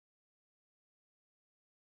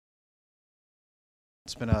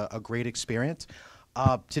It's been a great experience.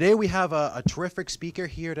 Today we have a terrific speaker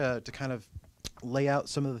here to kind of lay out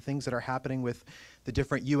some of the things that are happening with the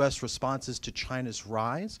different U.S. responses to China's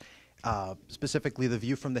rise, specifically the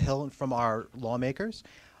view from the Hill and from our lawmakers.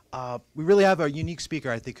 We really have a unique speaker,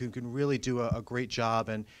 I think, who can really do a great job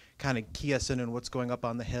and kind of key us in on what's going up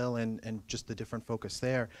on the Hill and just the different focus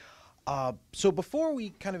there. So before we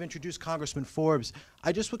kind of introduce Congressman Forbes,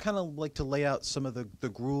 I just would kind of like to lay out some of the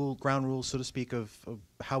ground rules, so to speak, of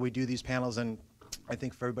how we do these panels. And I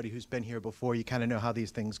think for everybody who's been here before, you kind of know how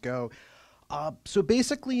these things go. So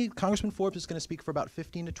basically, Congressman Forbes is going to speak for about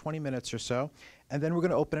 15 to 20 minutes or so, and then we're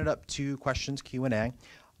going to open it up to questions, Q&A.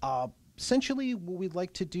 Essentially, what we'd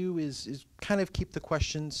like to do is kind of keep the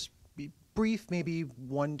questions brief, maybe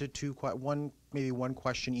one to two, maybe one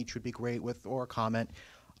question each would be great with, or a comment.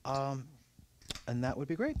 And that would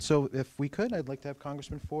be great. So if we could, I'd like to have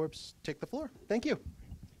Congressman Forbes take the floor. Thank you.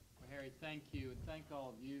 Well, Harry, thank you, and thank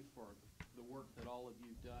all of you for the work that all of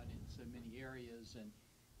you've done in so many areas. And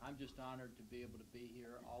I'm just honored to be able to be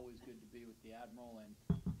here. Always good to be with the Admiral, and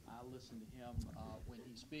I listen to him when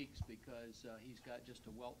he speaks because he's got just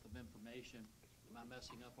a wealth of information. Am I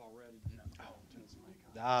messing up already? No.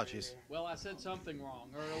 Oh, jeez. Well, I said something wrong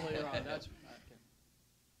earlier on. That's okay.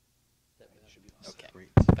 Okay, Great.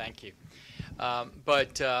 thank you.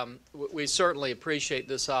 We certainly appreciate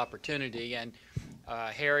this opportunity. And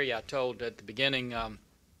Harry, I told at the beginning,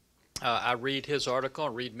 I read his article, I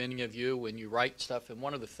read many of you when you write stuff, and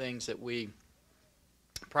one of the things that we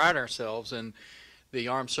pride ourselves in the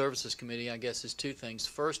Armed Services Committee, I guess, is two things.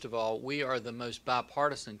 First of all, we are the most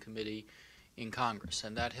bipartisan committee in Congress,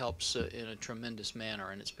 and that helps in a tremendous manner,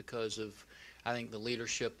 and it's because of, I think, the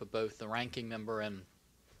leadership of both the ranking member and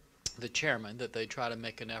the chairman that they try to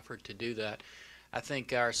make an effort to do that. I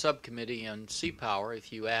think our subcommittee on Seapower,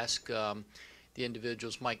 if you ask the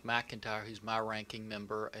individuals, Mike McIntyre, who's my ranking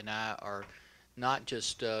member, and I are not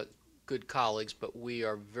just good colleagues, but we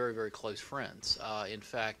are very, very close friends. In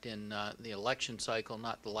fact, in the election cycle,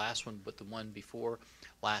 not the last one, but the one before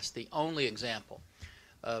last, the only example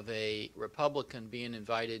of a Republican being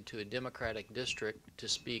invited to a Democratic district to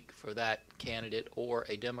speak for that candidate or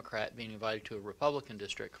a Democrat being invited to a Republican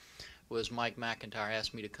district was Mike McIntyre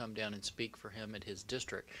asked me to come down and speak for him at his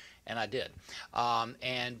district, and I did.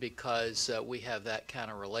 And because we have that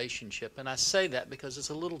kind of relationship, and I say that because it's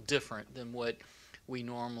a little different than what we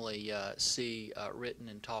normally see written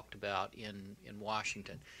and talked about in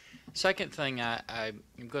Washington. Second thing, I'm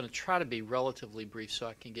going to try to be relatively brief so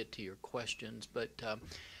I can get to your questions, but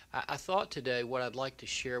I thought today what I'd like to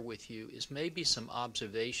share with you is maybe some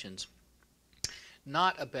observations,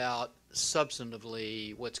 not about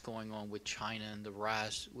substantively what's going on with China and the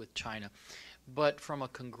rise with China, but from a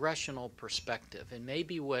congressional perspective, and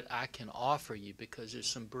maybe what I can offer you, because there's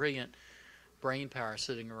some brilliant brain power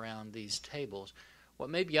sitting around these tables. What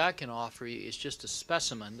maybe I can offer you is just a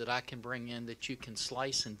specimen that I can bring in that you can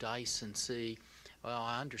slice and dice and see, well,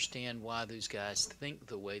 I understand why those guys think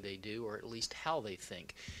the way they do, or at least how they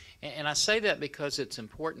think. And I say that because it's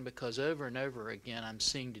important, because over and over again I'm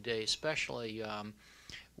seeing today, especially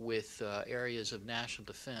with areas of national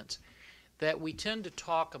defense, that we tend to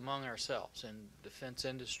talk among ourselves in defense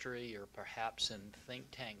industry or perhaps in think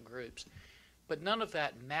tank groups, but none of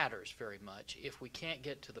that matters very much if we can't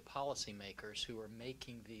get to the policymakers who are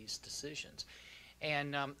making these decisions.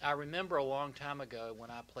 And I remember a long time ago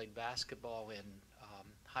when I played basketball in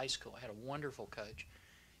high school, I had a wonderful coach.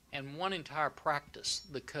 And one entire practice,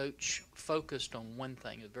 the coach focused on one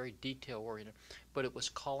thing, it was very detail-oriented, but it was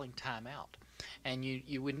calling time out. And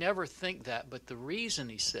you would never think that, but the reason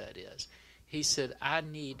he said is, he said, I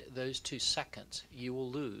need those 2 seconds you will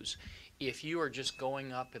lose if you are just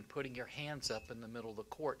going up and putting your hands up in the middle of the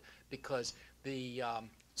court, because the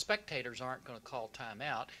spectators aren't going to call time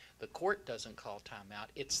out. The court doesn't call time out.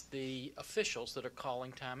 It's the officials that are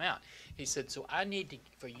calling time out. He said, so I need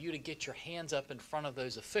for you to get your hands up in front of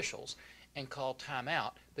those officials and call time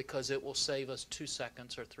out, because it will save us 2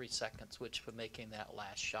 seconds or 3 seconds, which for making that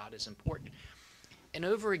last shot is important. And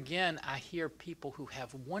over again, I hear people who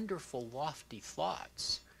have wonderful, lofty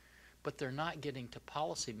thoughts, but they're not getting to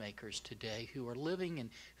policymakers today who are living in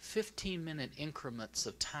 15-minute increments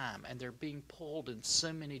of time, and they're being pulled in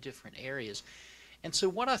so many different areas. And so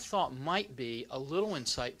what I thought might be a little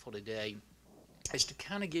insightful today is to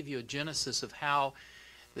kind of give you a genesis of how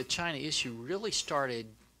the China issue really started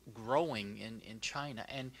growing in China,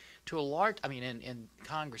 and to a large, in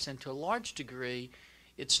Congress, and to a large degree,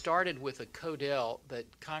 it started with a codel that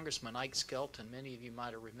Congressman Ike Skelton, many of you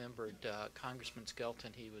might have remembered Congressman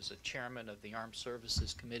Skelton, he was a chairman of the Armed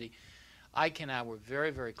Services Committee. Ike and I were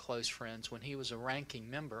very, very close friends. When he was a ranking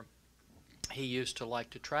member, he used to like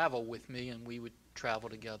to travel with me, and we would travel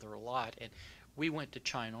together a lot. And we went to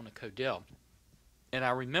China on a Codell. And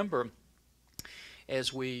I remember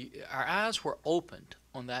as our eyes were opened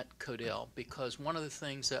on that Codell, because one of the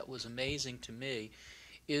things that was amazing to me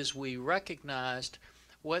is we recognized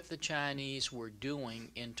what the Chinese were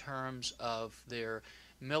doing in terms of their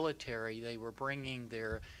military. They were bringing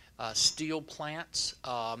their steel plants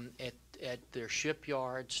at their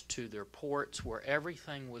shipyards to their ports, where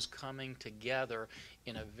everything was coming together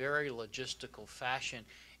in a very logistical fashion.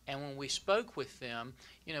 And when we spoke with them,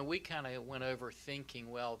 you know, we kind of went over thinking,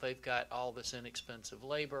 well, they've got all this inexpensive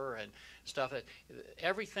labor and stuff.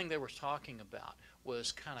 Everything they were talking about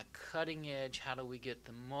was kind of cutting edge. How do we get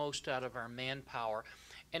the most out of our manpower?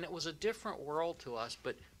 And it was a different world to us,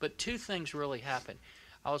 but two things really happened.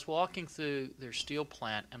 I was walking through their steel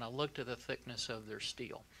plant, and I looked at the thickness of their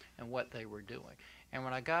steel and what they were doing. And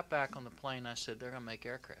when I got back on the plane, I said, they're going to make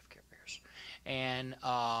aircraft carriers. And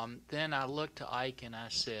then I looked to Ike and I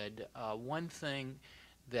said, one thing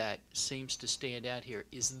that seems to stand out here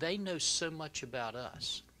is they know so much about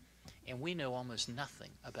us, and we know almost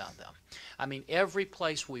nothing about them. I mean, every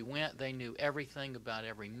place we went, they knew everything about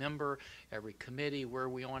every member, every committee, where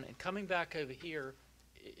we on. And coming back over here,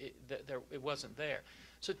 it wasn't there.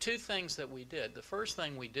 So two things that we did. The first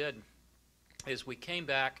thing we did is we came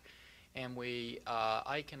back and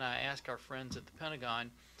Ike and I asked our friends at the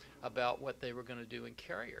Pentagon about what they were going to do in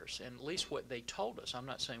carriers, and at least what they told us. I'm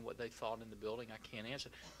not saying what they thought in the building. I can't answer.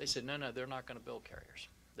 They said, no, they're not going to build carriers.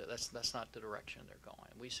 That's not the direction they're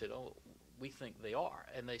going. We said, oh, we think they are.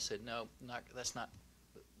 And they said, no, that's not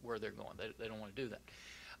where they're going. They don't want to do that.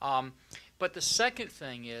 But the second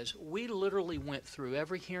thing is, we literally went through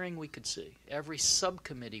every hearing we could see, every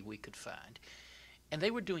subcommittee we could find, and they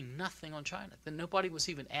were doing nothing on China. Then nobody was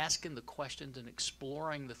even asking the questions and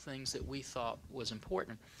exploring the things that we thought was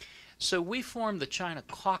important. So we formed the China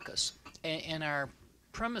Caucus, and our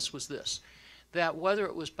premise was this, that whether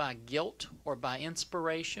it was by guilt or by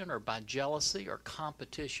inspiration or by jealousy or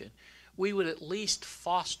competition, we would at least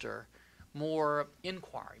foster more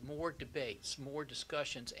inquiry, more debates, more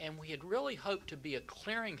discussions, and we had really hoped to be a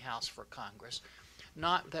clearinghouse for Congress,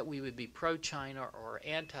 not that we would be pro-China or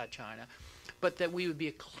anti-China, but that we would be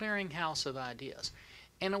a clearinghouse of ideas.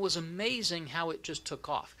 And it was amazing how it just took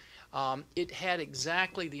off. It had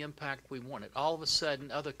exactly the impact we wanted. All of a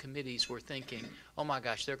sudden, other committees were thinking, oh my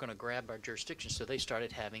gosh, they're going to grab our jurisdiction, so they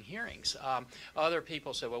started having hearings. Other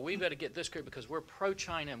people said, well, we better get this group because we're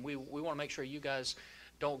pro-China, and we want to make sure you guys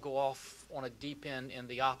don't go off on a deep end in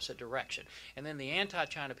the opposite direction. And then the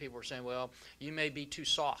anti-China people were saying, well, you may be too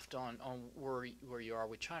soft on where you are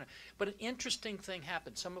with China. But an interesting thing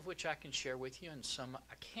happened, some of which I can share with you and some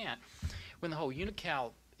I can't. When the whole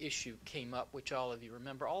UNICAL issue came up, which all of you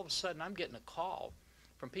remember, all of a sudden I'm getting a call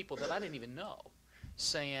from people that I didn't even know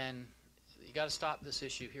saying, you got to stop this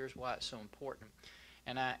issue, here's why it's so important.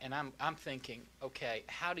 And I'm thinking, okay,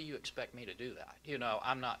 how do you expect me to do that? You know,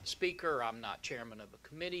 I'm not speaker, I'm not chairman of a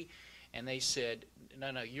committee. And they said,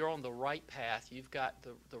 no, you're on the right path, you've got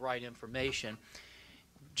the right information.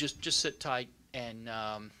 Just sit tight and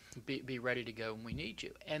be ready to go when we need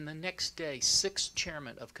you. And the next day, 6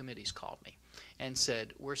 chairmen of committees called me and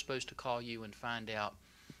said, we're supposed to call you and find out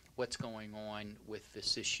what's going on with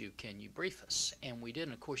this issue. Can you brief us? And we did.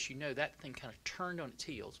 And of course, you know, that thing kind of turned on its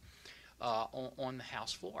heels on the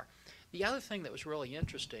House floor. The other thing that was really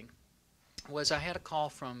interesting was I had a call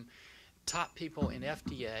from top people in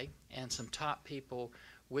FDA and some top people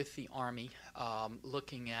with the Army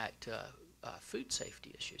looking at food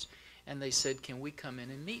safety issues. And they said, can we come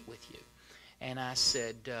in and meet with you? And I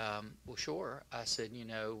said, well, sure. I said, you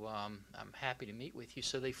know, I'm happy to meet with you.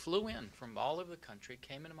 So they flew in from all over the country,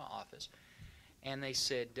 came into my office, and they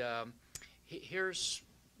said, here's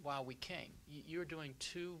why we came. You're doing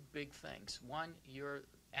 2 big things. One, you're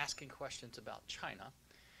asking questions about China.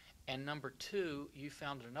 And number 2, you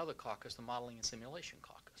founded another caucus, the Modeling and Simulation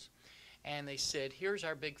Caucus. And they said, here's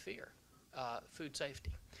our big fear, food safety.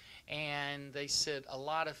 And they said a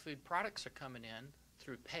lot of food products are coming in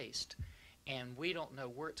through paste, and we don't know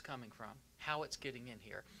where it's coming from, how it's getting in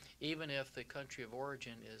here. Even if the country of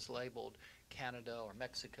origin is labeled Canada or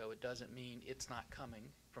Mexico, it doesn't mean it's not coming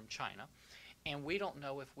from China. And we don't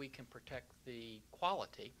know if we can protect the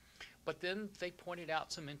quality. But then they pointed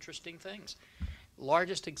out some interesting things.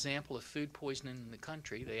 Largest example of food poisoning in the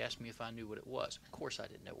country, they asked me if I knew what it was. Of course I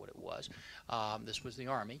didn't know what it was. This was the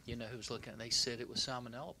Army, you know, who was looking at it. They said it was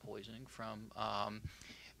salmonella poisoning from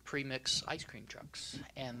pre-mix ice cream trucks.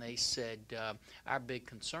 And they said our big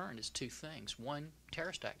concern is 2 things. One,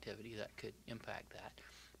 terrorist activity that could impact that.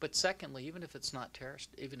 But secondly, even if it's not terrorist,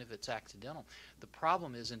 even if it's accidental, the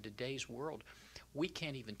problem is in today's world, we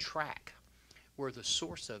can't even track where the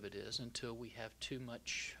source of it is until we have too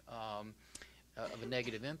much of a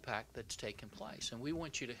negative impact that's taken place. And we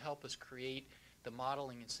want you to help us create the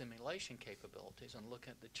modeling and simulation capabilities and look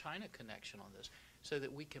at the China connection on this so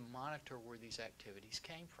that we can monitor where these activities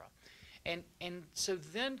came from. And so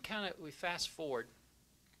then kind of we fast forward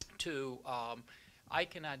to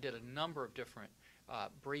Ike and I did a number of different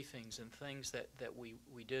briefings and things that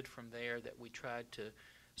we did from there that we tried to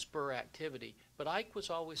spur activity. But Ike was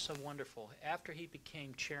always so wonderful. After he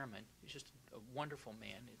became chairman, he was just a wonderful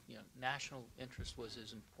man. You know, national interest was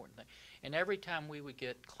his important thing. And every time we would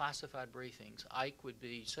get classified briefings, Ike would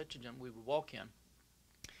be such a gentleman. We would walk in,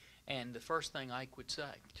 and the first thing Ike would say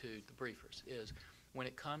to the briefers is, when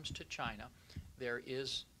it comes to China, there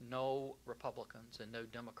is no Republicans and no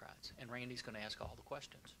Democrats, and Randy's going to ask all the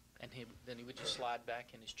questions. And then he would just slide back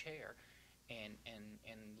in his chair and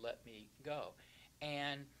let me go.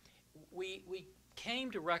 And we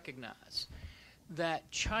came to recognize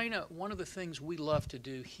that China, one of the things we love to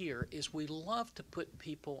do here is we love to put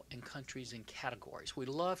people and countries in categories. We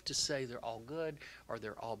love to say they're all good or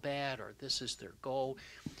they're all bad or this is their goal.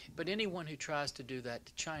 But anyone who tries to do that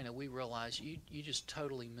to China, we realize you just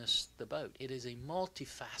totally missed the boat. It is a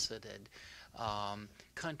multifaceted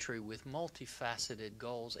country with multifaceted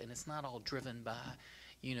goals, and it's not all driven by,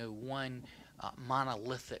 you know, one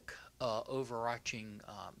monolithic overarching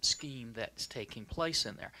scheme that's taking place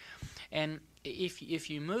in there. And if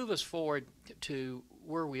you move us forward to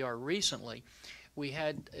where we are recently, we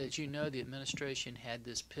had, as you know, the administration had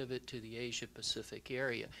this pivot to the Asia-Pacific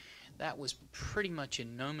area. That was pretty much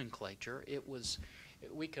in nomenclature. It was,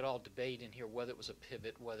 we could all debate in here whether it was a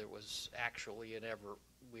pivot, whether it was actually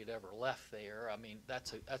we'd ever left there. I mean,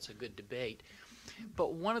 that's a good debate.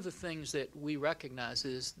 But one of the things that we recognize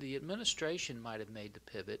is the administration might have made the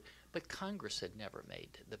pivot, but Congress had never made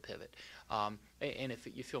the pivot. And if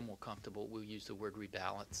you feel more comfortable, we'll use the word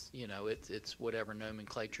rebalance. You know, it's whatever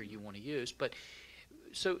nomenclature you want to use. But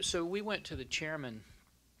so we went to the chairman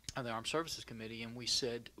of the Armed Services Committee and we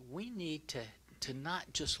said, we need to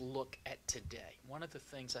not just look at today. One of the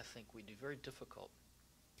things I think we do very difficult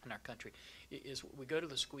in our country is we go to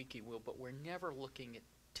the squeaky wheel, but we're never looking at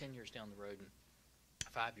 10 years down the road and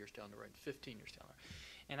 5 years down the road, 15 years down the road.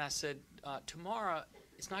 And I said, tomorrow,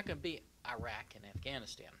 it's not going to be Iraq and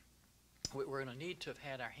Afghanistan. We're going to need to have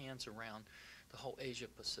had our hands around the whole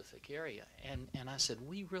Asia-Pacific area. And I said,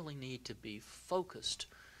 we really need to be focused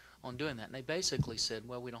on doing that. And they basically said,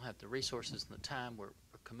 well, we don't have the resources and the time. We're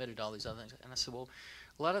committed to all these other things. And I said, well,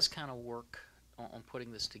 let us kind of work on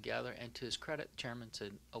putting this together. And to his credit, the chairman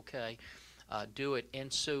said, okay, do it.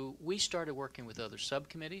 And so we started working with other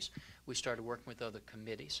subcommittees. We started working with other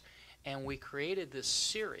committees. And we created this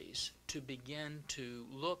series to begin to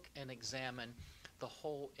look and examine the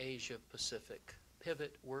whole Asia-Pacific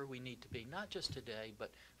pivot, where we need to be, not just today,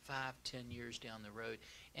 but 5, 10 years down the road,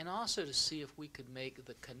 and also to see if we could make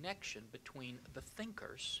the connection between the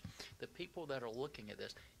thinkers, the people that are looking at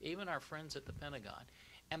this, even our friends at the Pentagon,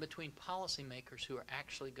 and between policymakers who are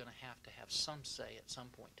actually going to have some say at some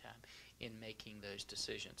point in time in making those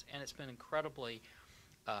decisions. And it's been incredibly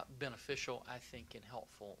beneficial, I think, and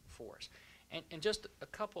helpful for us. And just a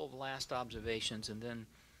couple of last observations, and then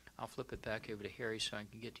I'll flip it back over to Harry so I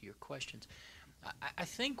can get to your questions. I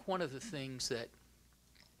think one of the things that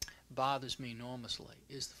bothers me enormously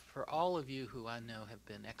is for all of you who I know have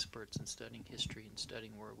been experts in studying history and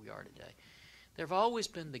studying where we are today, there have always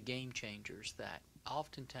been the game changers that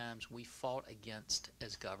oftentimes we fought against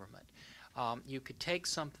as government. You could take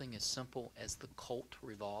something as simple as the Colt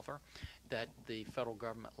revolver that the federal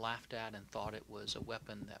government laughed at and thought it was a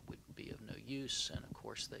weapon that would be of no use, and of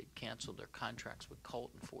course they canceled their contracts with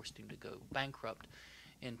Colt and forced him to go bankrupt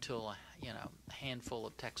until a handful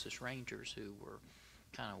of Texas Rangers who were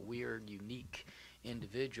kind of weird, unique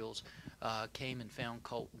individuals came and found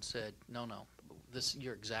Colt and said, no,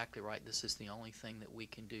 you're exactly right. This is the only thing that we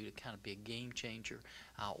can do to kind of be a game changer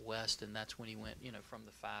out west. And that's when he went, from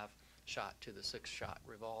the 5-shot to the 6-shot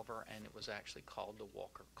revolver, and it was actually called the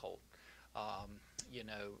Walker Colt,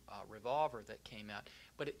 revolver that came out.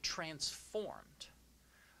 But it transformed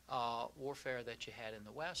warfare that you had in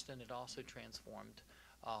the West, and it also transformed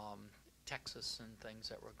Texas and things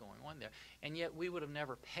that were going on there. And yet we would have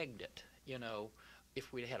never pegged it,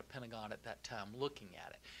 if we'd had a Pentagon at that time looking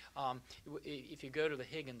at it. If you go to the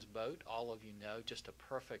Higgins boat, all of you know, just a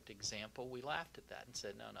perfect example, we laughed at that and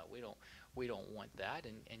said, no, we don't want that.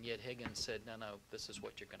 And yet Higgins said, no, this is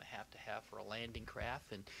what you're going to have for a landing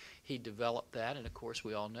craft. And he developed that. And of course,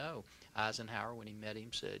 we all know Eisenhower, when he met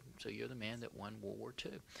him, said, so you're the man that won World War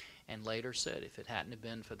II. And later said, if it hadn't have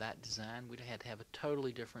been for that design, we'd have had to have a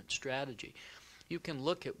totally different strategy. You can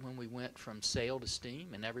look at when we went from sail to steam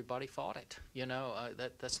and everybody fought it. You know,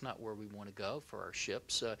 that's not where we want to go for our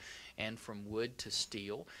ships. And from wood to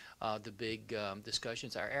steel, the big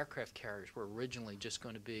discussions, our aircraft carriers were originally just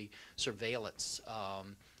going to be surveillance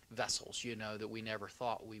vessels, you know, that we never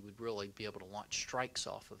thought we would really be able to launch strikes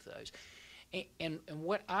off of those. And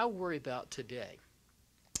what I worry about today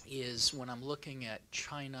is when I'm looking at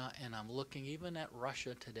China and I'm looking even at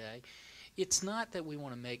Russia today, it's not that we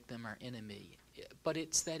want to make them our enemy, but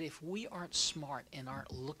it's that if we aren't smart and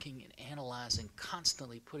aren't looking and analyzing,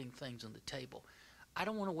 constantly putting things on the table, I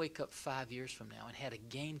don't want to wake up 5 years from now and had a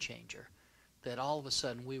game changer that all of a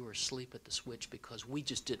sudden we were asleep at the switch because we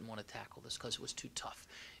just didn't want to tackle this because it was too tough.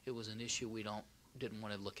 It was an issue we didn't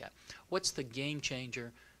want to look at. What's the game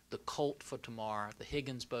changer? The Colt for tomorrow, the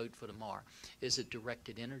Higgins boat for tomorrow. Is it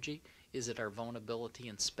directed energy? Is it our vulnerability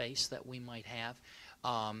in space that we might have?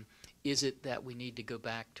 Is it that we need to go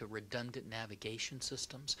back to redundant navigation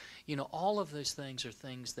systems? You know, all of those things are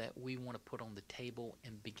things that we want to put on the table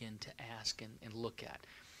and begin to ask and look at.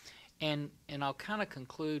 And I'll kind of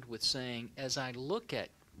conclude with saying, as I look at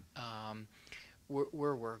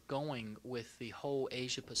where we're going with the whole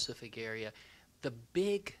Asia-Pacific area, the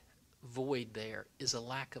big void there is a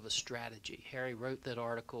lack of a strategy. Harry wrote that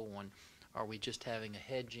article on, are we just having a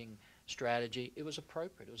hedging strategy? It was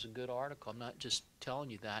appropriate. It was a good article. I'm not just telling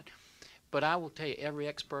you that. But I will tell you, every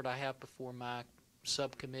expert I have before my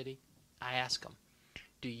subcommittee, I ask them,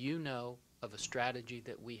 do you know of a strategy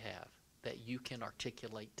that we have that you can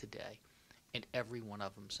articulate today? And every one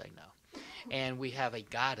of them say no. And we have a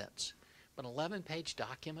guidance, but an 11-page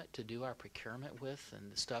document to do our procurement with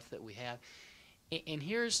and the stuff that we have. And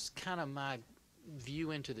here's kind of my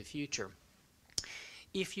view into the future.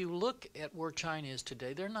 If you look at where China is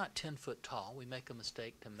today, they're not 10 foot tall. We make a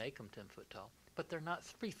mistake to make them 10 foot tall, but they're not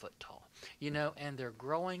 3 foot tall, you know, and they're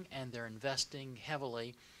growing and they're investing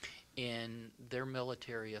heavily in their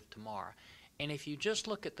military of tomorrow. And if you just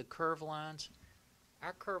look at the curve lines,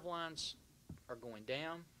 our curve lines are going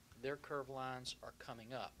down, their curve lines are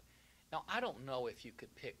coming up. Now, I don't know if you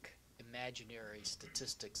could pick imaginary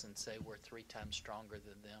statistics and say we're 3 times stronger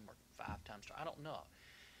than them or 5 times stronger. I don't know.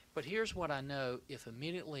 But here's what I know. If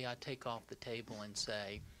immediately I take off the table and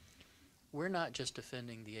say, we're not just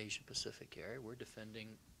defending the Asia-Pacific area, we're defending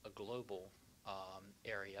a global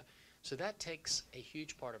area. So that takes a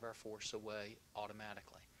huge part of our force away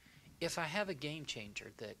automatically. If I have a game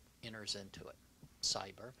changer that enters into it,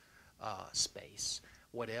 cyber, space,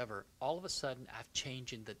 whatever, all of a sudden I've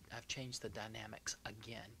changed the dynamics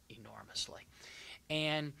again enormously.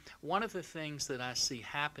 And one of the things that I see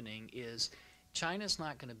happening is China's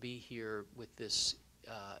not going to be here with this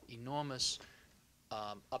enormous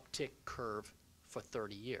uptick curve for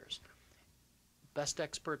 30 years. Best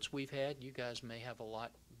experts we've had, you guys may have a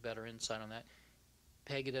lot better insight on that,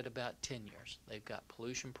 peg it at about 10 years. They've got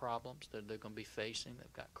pollution problems that they're going to be facing.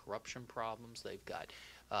 They've got corruption problems. They've got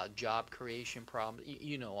job creation problems.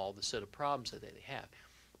 You know all the set of problems that they have.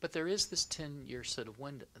 But there is this 10-year set of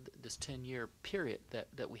window, this 10-year period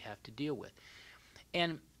that we have to deal with.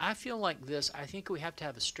 And I feel like this, I think we have to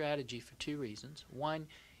have a strategy for 2 reasons. One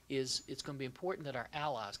is it's going to be important that our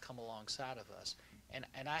allies come alongside of us. And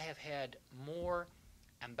I have had more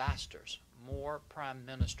ambassadors, more prime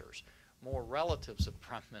ministers, more relatives of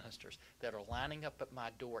prime ministers that are lining up at my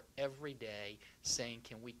door every day saying,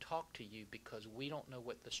 can we talk to you because we don't know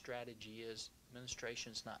what the strategy is.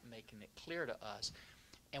 Administration's not making it clear to us.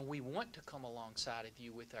 And we want to come alongside of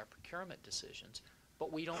you with our procurement decisions,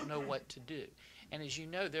 but we don't know what to do. And as you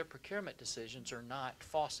know, their procurement decisions are not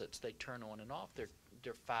faucets they turn on and off. They're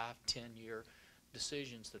 5, 10-year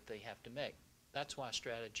decisions that they have to make. That's why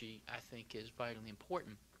strategy, I think, is vitally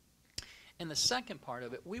important. And the second part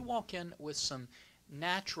of it, we walk in with some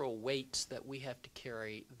natural weights that we have to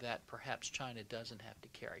carry that perhaps China doesn't have to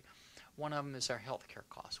carry. One of them is our healthcare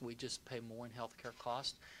costs. We just pay more in healthcare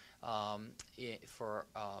costs for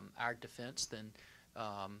our defense than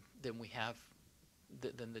we have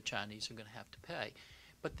than the Chinese are going to have to pay.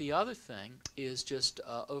 But the other thing is just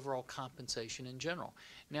overall compensation in general.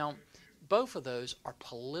 Now, both of those are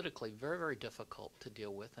politically very, very difficult to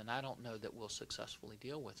deal with, and I don't know that we'll successfully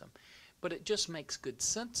deal with them. But it just makes good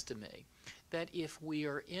sense to me that if we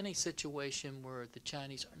are in a situation where the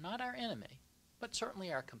Chinese are not our enemy, but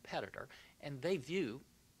certainly our competitor, and they view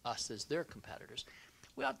us as their competitors,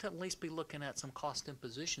 we ought to at least be looking at some cost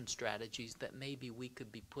imposition strategies that maybe we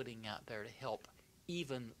could be putting out there to help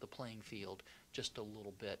even the playing field just a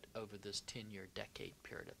little bit over this 10-year decade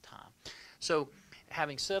period of time. So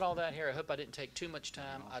having said all that here, I hope I didn't take too much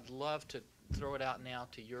time. I'd love to throw it out now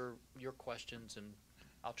to your questions, and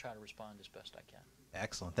I'll try to respond as best I can.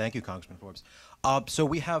 Excellent. Thank you, Congressman Forbes. So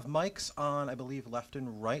we have mics on, I believe, left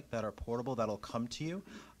and right that are portable that'll come to you.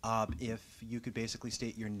 If you could basically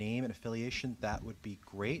state your name and affiliation, that would be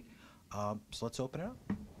great. So let's open it up.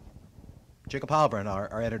 Jacob Halbrand,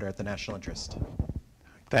 our editor at the National Interest.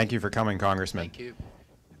 Thank you for coming, Congressman. Thank you.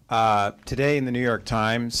 Today in the New York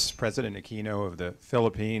Times, President Aquino of the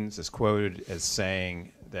Philippines is quoted as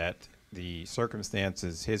saying that the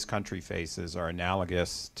circumstances his country faces are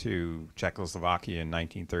analogous to Czechoslovakia in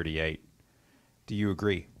 1938. Do you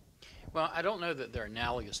agree? Well, I don't know that they're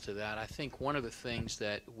analogous to that. I think one of the things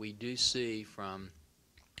that we do see from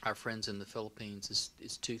our friends in the Philippines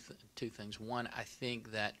is two things. One, I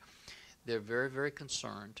think that they're very, very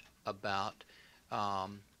concerned about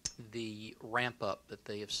the ramp up that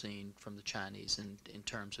they have seen from the Chinese in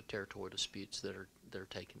terms of territorial disputes that are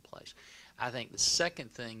taking place. I think the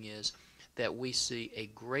second thing is that we see a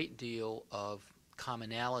great deal of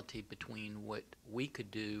commonality between what we could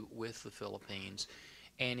do with the Philippines,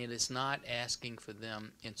 and it is not asking for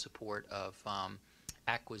them in support of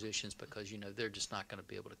acquisitions, because they're just not going to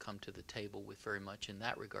be able to come to the table with very much in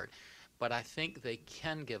that regard. But I think they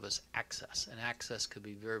can give us access, and access could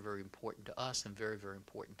be very, very important to us and very, very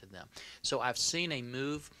important to them. So I've seen a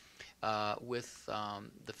move with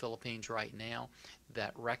the Philippines right now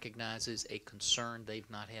that recognizes a concern they've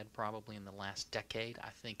not had probably in the last decade. I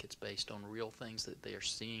think it's based on real things that they are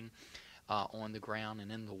seeing on the ground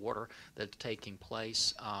and in the water that's taking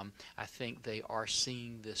place. I think they are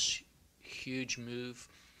seeing this huge move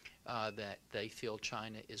that they feel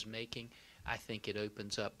China is making. I think it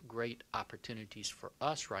opens up great opportunities for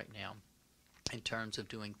us right now in terms of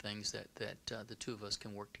doing things that the two of us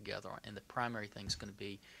can work together on. And the primary thing is going to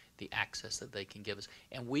be the access that they can give us.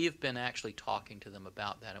 And we have been actually talking to them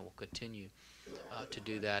about that, and we'll continue to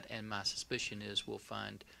do that. And my suspicion is we'll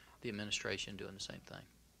find the administration doing the same thing.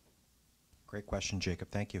 Great question, Jacob.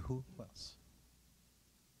 Thank you. Who else?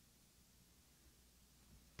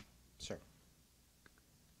 Sir.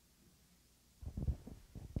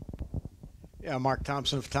 Yeah, Mark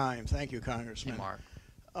Thompson of Time. Thank you, Congressman. Hey,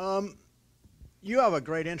 Mark. You have a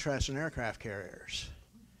great interest in aircraft carriers.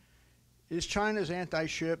 Is China's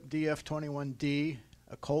anti-ship DF-21D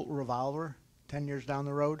a Colt revolver 10 years down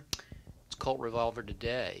the road? It's Colt revolver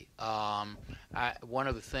today. One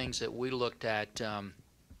of the things that we looked at,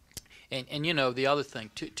 and the other thing,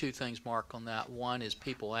 two things, Mark, on that. One is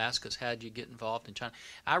people ask us, how did you get involved in China?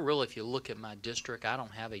 I really, if you look at my district, I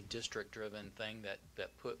don't have a district-driven thing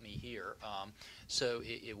that put me here. So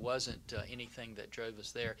it wasn't anything that drove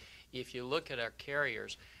us there. If you look at our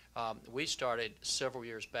carriers, we started several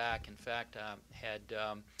years back. In fact, I had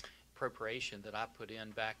appropriation that I put in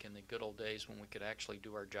back in the good old days when we could actually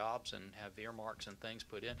do our jobs and have earmarks and things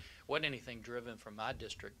put in. Wasn't anything driven from my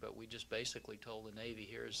district, but we just basically told the Navy,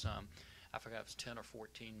 here's I forgot if it was $10 or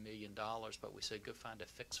 $14 million, but we said go find a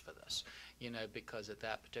fix for this, because at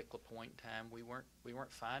that particular point in time we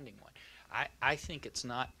weren't finding one. I think it's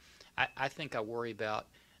not. I think I worry about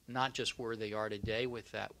not just where they are today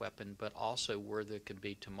with that weapon, but also where they could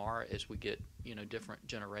be tomorrow as we get different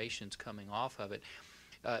generations coming off of it.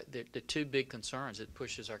 The two big concerns, it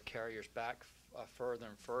pushes our carriers back further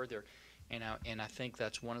and further, and I think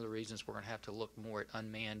that's one of the reasons we're going to have to look more at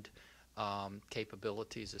unmanned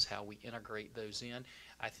capabilities, is how we integrate those in.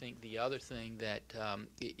 I think the other thing that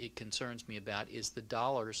it concerns me about is the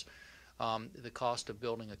dollars, the cost of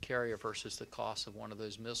building a carrier versus the cost of one of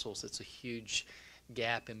those missiles. It's a huge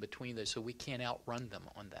gap in between those, so we can't outrun them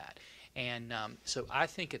on that. And so I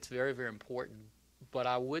think it's very, very important. But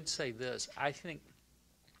I would say this: I think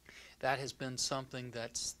that has been something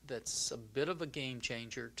that's a bit of a game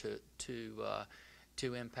changer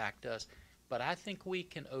to impact us. But I think we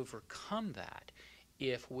can overcome that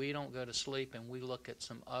if we don't go to sleep and we look at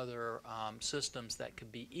some other systems that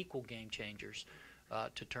could be equal game changers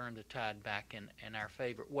to turn the tide back in our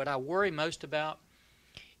favor. What I worry most about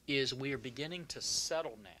is we are beginning to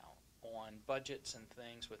settle now on budgets and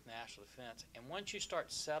things with national defense. And once you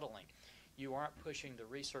start settling, you aren't pushing the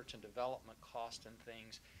research and development cost and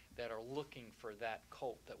things that are looking for that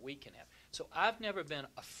Colt that we can have. So I've never been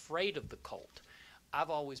afraid of the Colt. I've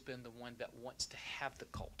always been the one that wants to have the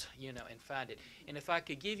Colt, and find it. And if I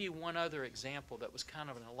could give you one other example that was kind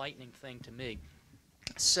of an enlightening thing to me,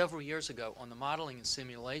 several years ago on the modeling and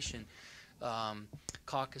simulation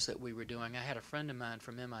caucus that we were doing, I had a friend of mine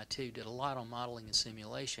from MIT who did a lot on modeling and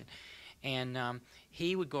simulation. And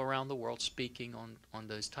he would go around the world speaking on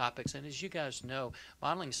those topics. And as you guys know,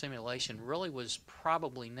 modeling and simulation really was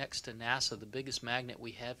probably next to NASA the biggest magnet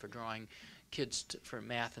we had for drawing kids for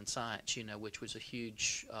math and science, you know, which was a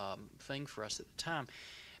huge thing for us at the time.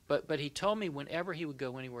 But he told me whenever he would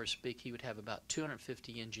go anywhere to speak, he would have about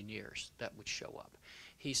 250 engineers that would show up.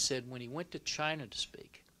 He said when he went to China to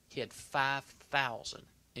speak, he had 5,000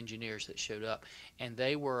 engineers that showed up, and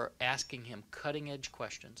they were asking him cutting-edge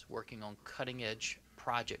questions, working on cutting-edge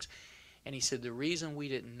projects. And he said the reason we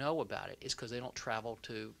didn't know about it is because they don't travel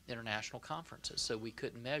to international conferences, so we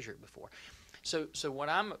couldn't measure it before. So what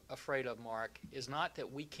I'm afraid of, Mark, is not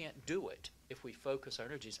that we can't do it if we focus our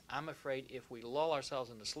energies. I'm afraid if we lull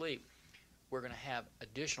ourselves into sleep, we're going to have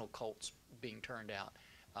additional colts being turned out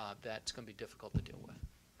that's going to be difficult to deal with.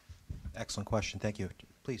 Excellent question. Thank you.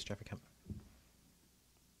 Please, Jeffrey Kemp.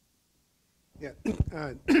 Yeah,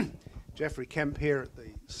 Jeffrey Kemp here at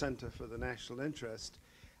the Center for the National Interest.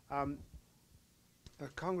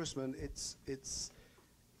 Congressman, it's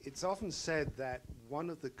often said that one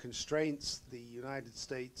of the constraints the United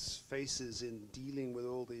States faces in dealing with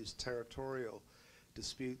all these territorial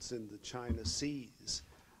disputes in the China Seas,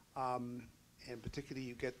 and particularly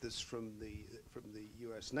you get this from the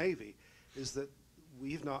U.S. Navy, is that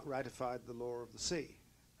we've not ratified the law of the sea,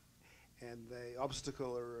 and the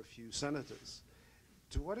obstacle are a few senators.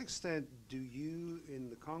 To what extent do you in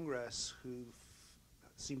the Congress, who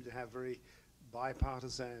seem to have very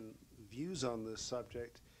bipartisan views on this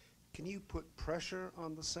subject, can you put pressure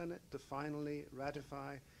on the Senate to finally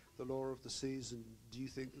ratify the law of the seas, and do you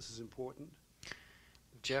think this is important?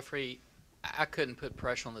 Jeffrey, I couldn't put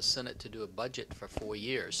pressure on the Senate to do a budget for 4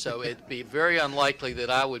 years, so it'd be very unlikely that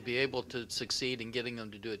I would be able to succeed in getting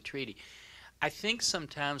them to do a treaty. I think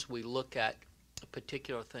sometimes we look at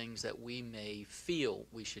particular things that we may feel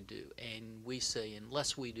we should do, and we say,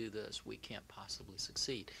 unless we do this, we can't possibly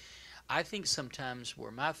succeed. I think sometimes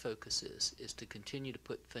where my focus is to continue to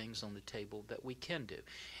put things on the table that we can do.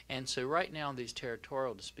 And so right now in these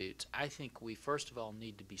territorial disputes, I think we first of all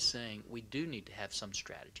need to be saying we do need to have some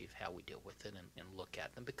strategy of how we deal with it and look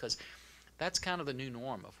at them, because that's kind of the new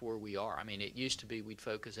norm of where we are. I mean, it used to be we'd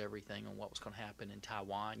focus everything on what was going to happen in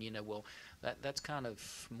Taiwan. You know, well, that's kind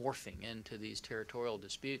of morphing into these territorial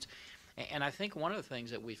disputes. And I think one of the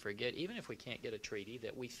things that we forget, even if we can't get a treaty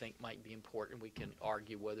that we think might be important, we can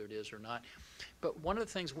argue whether it is or not, but one of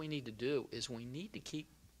the things we need to do is we need to keep,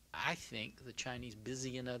 I think, the Chinese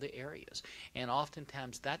busy in other areas. And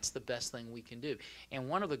oftentimes that's the best thing we can do. And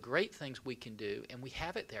one of the great things we can do, and we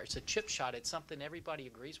have it there, it's a chip shot, it's something everybody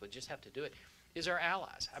agrees with, just have to do it, is our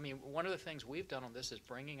allies. I mean, one of the things we've done on this is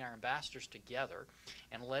bringing our ambassadors together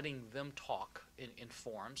and letting them talk in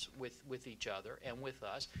forums with each other and with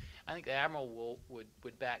us. I think the Admiral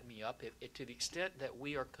would back me up. If to the extent that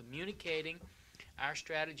we are communicating our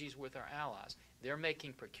strategies with our allies, they're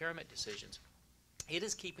making procurement decisions, it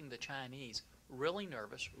is keeping the Chinese really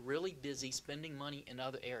nervous, really busy, spending money in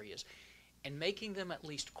other areas, and making them at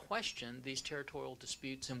least question these territorial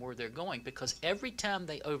disputes and where they're going, because every time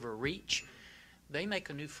they overreach, they make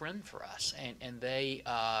a new friend for us, and they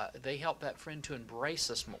help that friend to embrace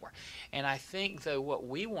us more. And I think, though, what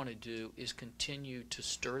we want to do is continue to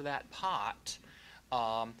stir that pot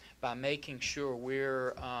by making sure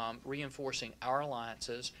we're reinforcing our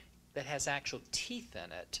alliances that has actual teeth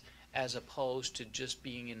in it, as opposed to just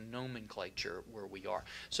being in nomenclature where we are.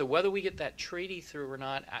 So whether we get that treaty through or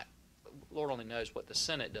not, Lord only knows what the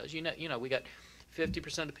Senate does. You know, we got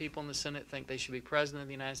 50% of the people in the Senate think they should be president of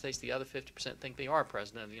the United States. The other 50% think they are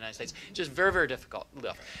president of the United States. Just very, very difficult.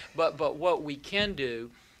 But what we can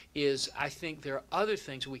do is, I think there are other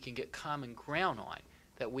things we can get common ground on,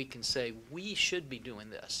 that we can say we should be doing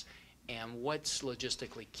this, and what's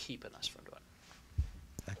logistically keeping us from doing it.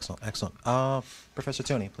 Excellent, excellent. Professor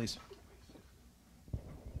Tony, please.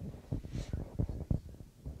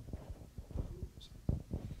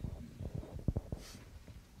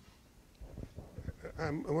 I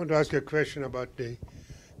want to ask you a question about the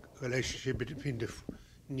relationship between the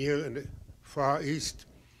Near and the Far East.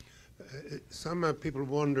 Some people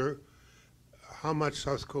wonder how much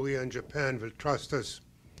South Korea and Japan will trust us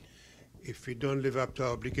if we don't live up to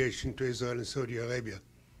our obligation to Israel and Saudi Arabia.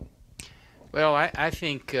 Well, I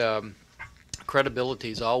think credibility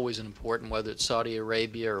is always important, whether it's Saudi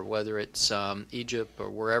Arabia or whether it's Egypt or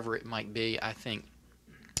wherever it might be. I think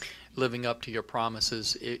living up to your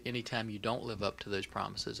promises, anytime you don't live up to those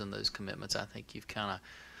promises and those commitments, I think you've kind of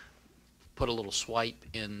put a little swipe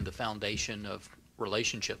in the foundation of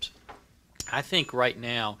relationships. I think right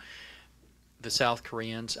now the South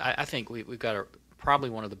Koreans, I think we've got probably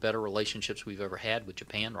one of the better relationships we've ever had with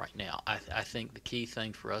Japan right now. I think the key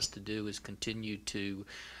thing for us to do is continue to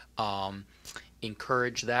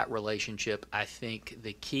encourage that relationship. I think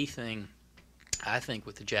the key thing,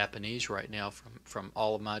 with the Japanese right now, from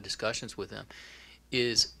all of my discussions with them,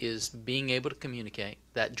 is being able to communicate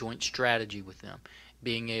that joint strategy with them,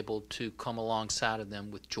 being able to come alongside of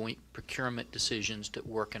them with joint procurement decisions that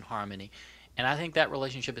work in harmony. And I think that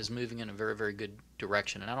relationship is moving in a very, very good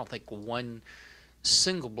direction. And I don't think one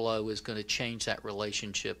single blow is going to change that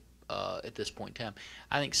relationship at this point in time.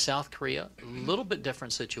 I think South Korea, a little bit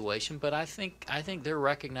different situation, but I think they're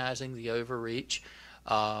recognizing the overreach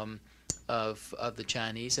of the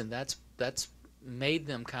Chinese, and that's made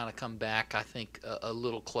them kind of come back, I think, a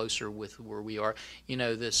little closer with where we are. You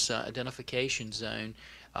know, this identification zone,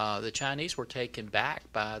 the Chinese were taken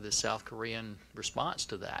back by the South Korean response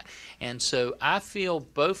to that. And so I feel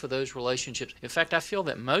both of those relationships, in fact, I feel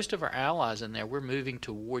that most of our allies in there, we're moving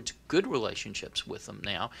towards good relationships with them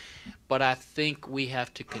now. But I think we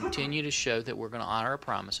have to continue to show that we're going to honor our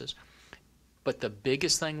promises. But the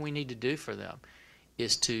biggest thing we need to do for them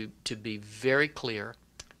is to be very clear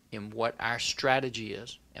in what our strategy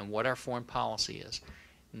is and what our foreign policy is,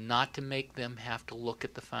 not to make them have to look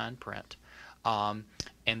at the fine print,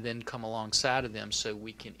 and then come alongside of them so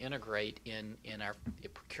we can integrate in our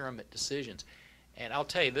procurement decisions. And I'll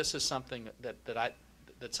tell you, this is something that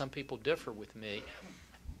some people differ with me.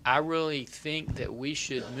 I really think that we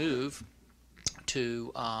should move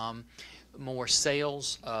to more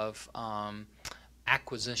sales of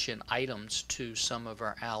acquisition items to some of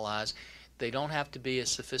our allies. They don't have to be as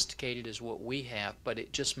sophisticated as what we have, but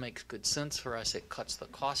it just makes good sense for us. It cuts the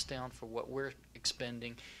cost down for what we're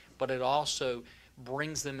expending, but it also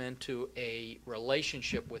brings them into a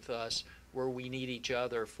relationship with us where we need each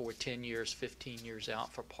other for 10 years, 15 years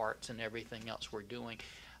out for parts and everything else we're doing.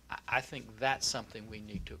 I think that's something we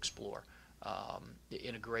need to explore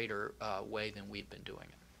in a greater way than we've been doing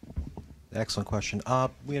it. Excellent question.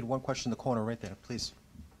 We had one question in the corner right there, please.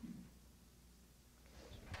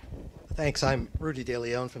 Thanks. I'm Rudy De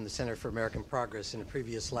Leon from the Center for American Progress. In a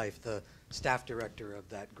previous life, the staff director of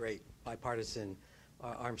that great bipartisan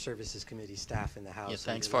Armed Services Committee staff in the House. Yeah,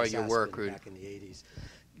 thanks for your work, Rudy. Back in the 80s.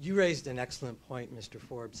 You raised an excellent point, Mr.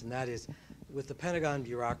 Forbes, and that is, with the Pentagon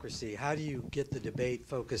bureaucracy, how do you get the debate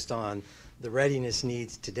focused on the readiness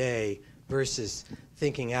needs today versus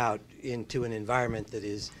thinking out into an environment that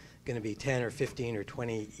is going to be 10 or 15 or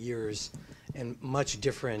 20 years and much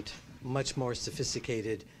different, much more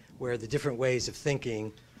sophisticated, where the different ways of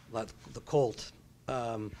thinking, like the Colt,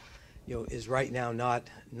 is right now not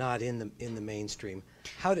in the mainstream.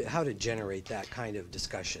 How to generate that kind of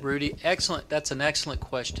discussion? Rudy, excellent. That's an excellent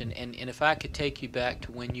question. And if I could take you back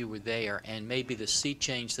to when you were there and maybe the sea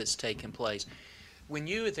change that's taken place. When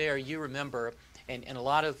you were there, you remember, and a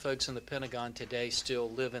lot of folks in the Pentagon today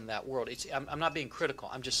still live in that world. I'm not being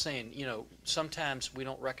critical. I'm just saying, sometimes we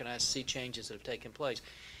don't recognize sea changes that have taken place.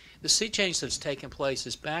 The sea change that's taken place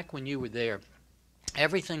is back when you were there.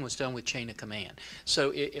 Everything was done with chain of command.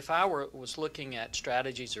 So if I was looking at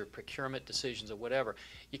strategies or procurement decisions or whatever,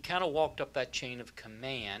 you kind of walked up that chain of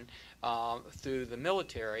command through the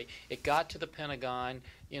military. It got to the Pentagon.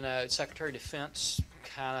 Secretary of Defense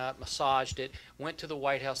kind of massaged it. Went to the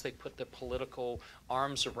White House. They put the political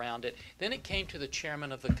arms around it. Then it came to the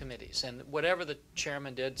chairman of the committees. And whatever the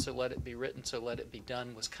chairman did, so let it be written, so let it be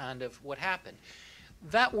done, was kind of what happened.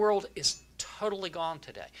 That world is totally gone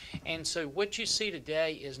today. And so what you see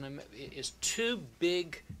today is two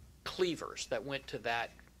big cleavers that went to that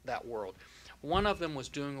world. One of them was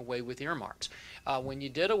doing away with earmarks. When you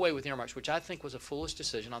did away with earmarks, which I think was a foolish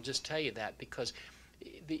decision, I'll just tell you that, because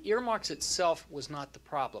the earmarks itself was not the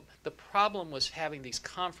problem. The problem was having these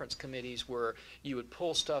conference committees where you would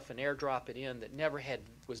pull stuff and airdrop it in that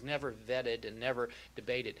was never vetted and never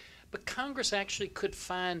debated. But Congress actually could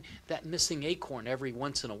find that missing acorn every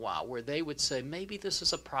once in a while where they would say, maybe this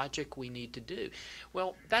is a project we need to do.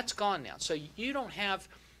 Well, that's gone now. So you don't have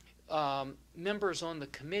members on the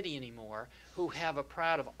committee anymore who have a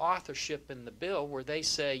pride of authorship in the bill where they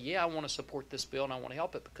say, yeah, I want to support this bill and I want to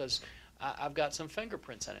help it because I've got some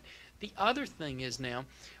fingerprints in it. The other thing is now,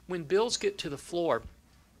 when bills get to the floor,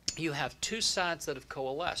 you have two sides that have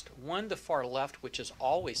coalesced. One, the far left, which has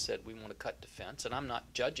always said we want to cut defense, and I'm not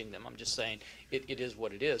judging them. I'm just saying it is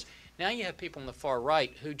what it is. Now you have people on the far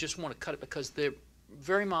right who just want to cut it because they're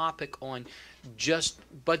very myopic on just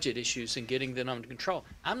budget issues and getting them under control.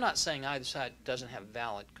 I'm not saying either side doesn't have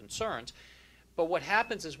valid concerns, but what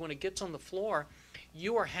happens is when it gets on the floor,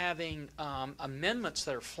 you are having amendments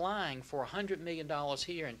that are flying for $100 million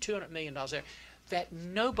here and $200 million there. that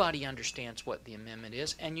nobody understands what the amendment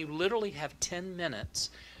is, and you literally have 10 minutes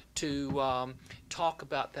to talk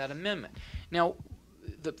about that amendment. Now,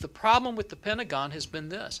 the problem with the Pentagon has been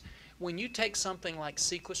this. When you take something like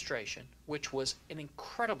sequestration, which was an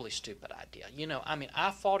incredibly stupid idea, you know, I mean, I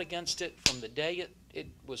fought against it from the day it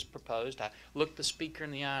was proposed. I looked the Speaker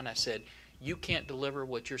in the eye and I said, you can't deliver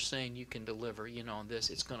what you're saying you can deliver, you know, on this.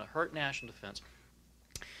 It's going to hurt national defense.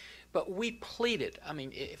 But we pleaded, I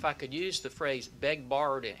mean, if I could use the phrase begged,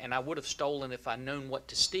 borrowed, and I would have stolen if I'd known what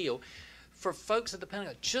to steal, for folks at the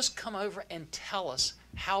Pentagon, just come over and tell us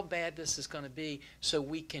how bad this is going to be so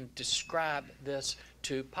we can describe this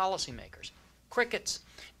to policymakers. Crickets,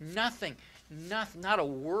 nothing, not a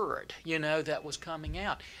word, you know, that was coming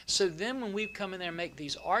out. So then when we come in there and make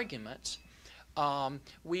these arguments,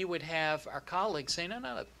 we would have our colleagues saying,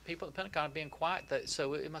 no, people at the Pentagon are being quiet,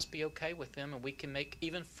 so it must be okay with them, and we can make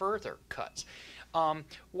even further cuts.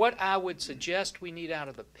 What I would suggest we need out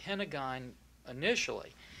of the Pentagon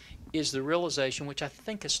initially is the realization, which I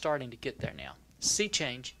think is starting to get there now. Sea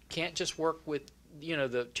change, can't just work with, you know,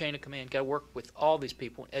 the chain of command, got to work with all these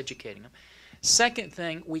people and educating them. Second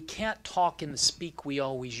thing, we can't talk in the speak we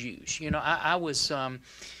always use. You know, I was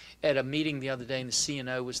at a meeting the other day, and the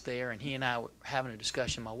CNO was there, and he and I were having a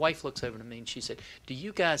discussion. My wife looks over to me and she said, do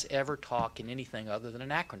you guys ever talk in anything other than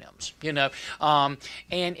acronyms? You know,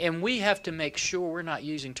 and we have to make sure we're not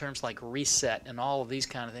using terms like reset and all of these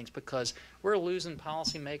kind of things, because we're losing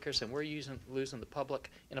policymakers and we're losing the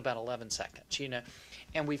public in about 11 seconds, you know,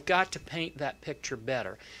 and we've got to paint that picture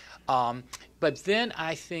better. But then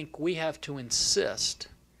I think we have to insist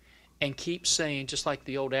and keep saying, just like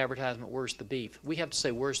the old advertisement, where's the beef? We have to say,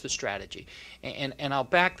 where's the strategy? And I'll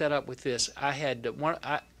back that up with this. I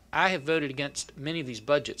have voted against many of these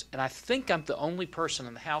budgets, and I think I'm the only person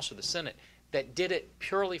in the House or the Senate that did it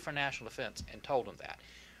purely for national defense and told them that.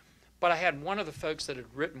 But I had one of the folks that had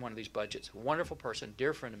written one of these budgets, a wonderful person,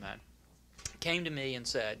 dear friend of mine, came to me and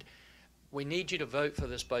said, we need you to vote for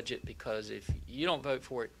this budget, because if you don't vote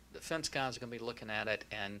for it, the defense guys are going to be looking at it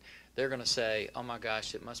and they're going to say, oh my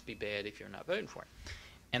gosh, it must be bad if you're not voting for it.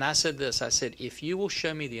 And I said this, I said, if you will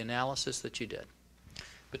show me the analysis that you did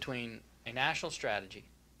between a national strategy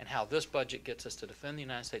and how this budget gets us to defend the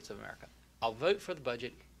United States of America, I'll vote for the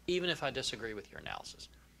budget even if I disagree with your analysis.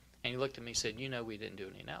 And he looked at me and said, you know, we didn't do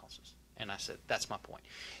any analysis. And I said, that's my point.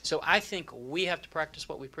 So I think we have to practice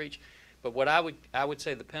what we preach. But what I would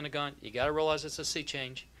say to the Pentagon, you got to realize it's a sea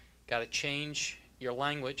change, got to change your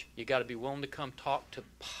language, you got to be willing to come talk to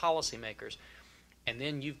policymakers, and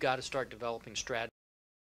then you've got to start developing strategies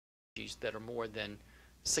that are more than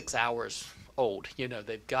 6 hours old. You know,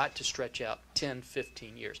 they've got to stretch out 10,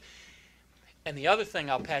 15 years. And the other thing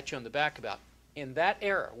I'll pat you on the back about, in that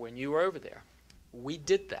era when you were over there, we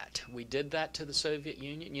did that. We did that to the Soviet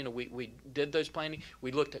Union. You know, we did those planning.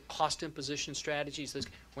 We looked at cost imposition strategies.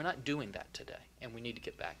 We're not doing that today, and we need to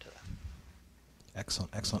get back to that.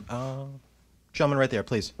 Excellent, excellent. Gentleman right there,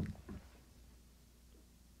 please.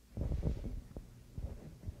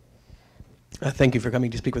 Thank you for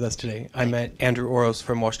coming to speak with us today. I'm Andrew Oros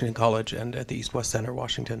from Washington College and at the East-West Center,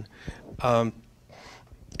 Washington.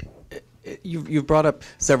 You've brought up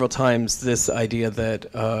several times this idea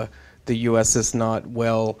that the U.S. is not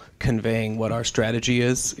well conveying what our strategy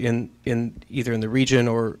is in either in the region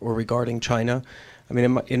or regarding China. I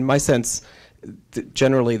mean, in my sense,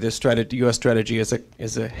 generally the U.S. strategy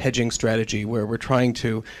is a hedging strategy where we're trying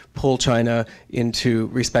to pull China into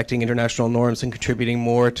respecting international norms and contributing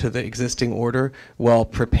more to the existing order while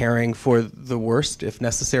preparing for the worst if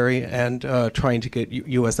necessary, and trying to get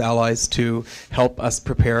U.S. allies to help us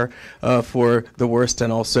prepare for the worst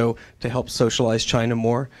and also to help socialize China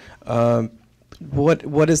more.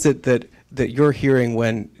 What is it that you're hearing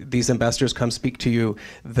when these ambassadors come speak to you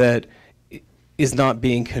that is not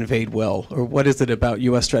being conveyed well? Or what is it about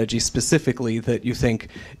U.S. strategy specifically that you think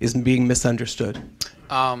is being misunderstood?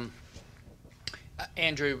 Andrew,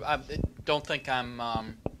 I don't think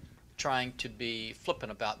I'm trying to be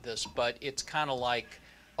flippant about this, but it's kind of like,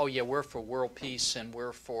 oh yeah, we're for world peace and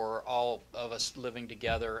we're for all of us living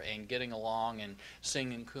together and getting along and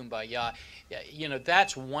singing Kumbaya. You know,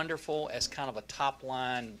 that's wonderful as kind of a top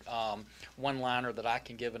line one-liner that I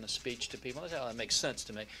can give in a speech to people. That makes sense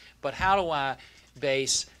to me. But how do I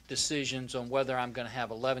base decisions on whether I'm going to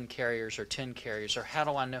have 11 carriers or 10 carriers, or how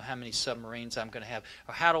do I know how many submarines I'm going to have,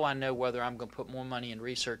 or how do I know whether I'm going to put more money in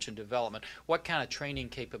research and development? What kind of training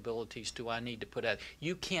capabilities do I need to put out?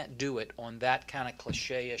 You can't do it on that kind of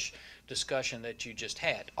cliche-ish discussion that you just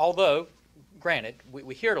had. Although, granted,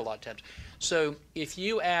 we hear it a lot of times. So if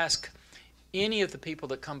you ask any of the people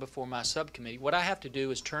that come before my subcommittee, what I have to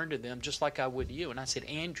do is turn to them just like I would to you. And I said,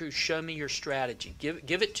 Andrew, show me your strategy.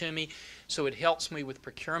 Give it to me so it helps me with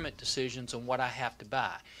procurement decisions on what I have to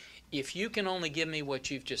buy. If you can only give me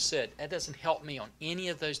what you've just said, that doesn't help me on any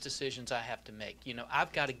of those decisions I have to make. You know,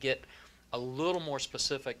 I've got to get a little more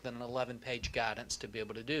specific than an 11-page guidance to be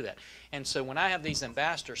able to do that. And so when I have these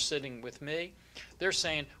ambassadors sitting with me, they're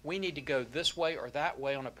saying, we need to go this way or that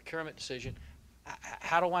way on a procurement decision.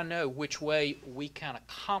 How do I know which way we kind of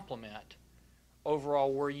complement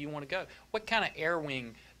overall where you want to go? What kind of air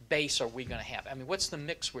wing base are we going to have? I mean, what's the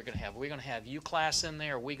mix we're going to have? Are we going to have U-class in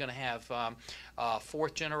there? Are we going to have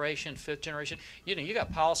fourth generation, fifth generation? You know, you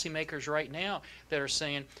got policymakers right now that are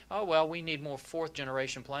saying, oh, well, we need more fourth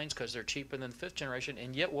generation planes because they're cheaper than the fifth generation,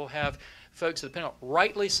 and yet we'll have folks at the panel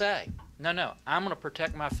rightly say, no, I'm going to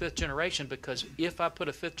protect my fifth generation because if I put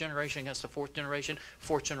a fifth generation against a fourth generation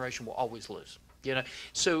will always lose. You know,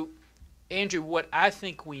 so Andrew, what I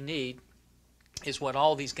think we need is what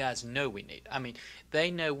all these guys know we need. I mean, they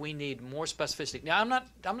know we need more specificity. Now, I'm not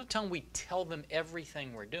telling we tell them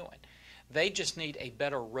everything we're doing. They just need a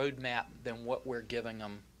better roadmap than what we're giving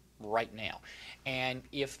them right now. And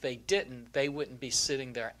if they didn't, they wouldn't be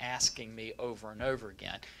sitting there asking me over and over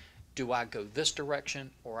again, do I go this direction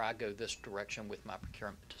or I go this direction with my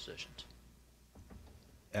procurement decisions?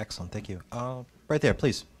 Excellent, thank you. Right there,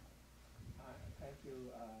 please. Thank you,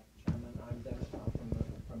 Chairman. I'm Dennis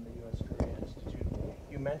from the U.S. Korea Institute.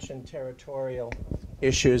 You mentioned territorial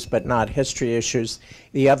issues, but not history issues.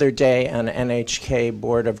 The other day, an NHK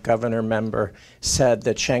Board of Governor member said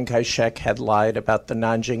that Chiang Kai-shek had lied about the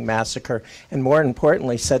Nanjing massacre, and more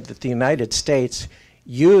importantly, said that the United States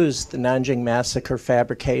used the Nanjing massacre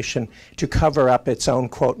fabrication to cover up its own,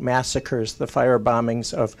 quote, massacres, the fire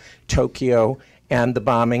bombings of Tokyo and the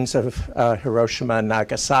bombings of Hiroshima and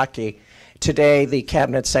Nagasaki. Today, the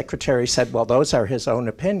cabinet secretary said, well, those are his own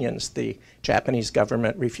opinions. The Japanese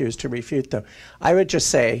government refused to refute them. I would just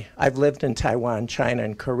say, I've lived in Taiwan, China,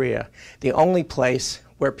 and Korea. The only place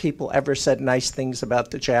where people ever said nice things about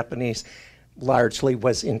the Japanese largely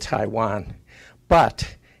was in Taiwan.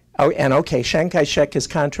 But, okay, Chiang Kai-shek is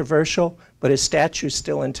controversial, but his statue's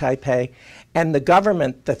still in Taipei. And the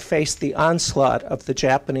government that faced the onslaught of the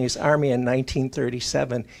Japanese army in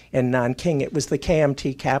 1937 in Nanking, it was the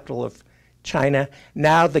KMT capital of China.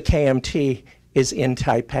 Now the KMT is in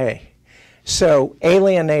Taipei. So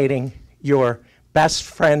alienating your best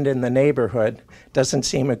friend in the neighborhood doesn't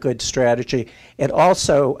seem a good strategy. It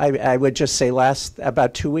also, I would just say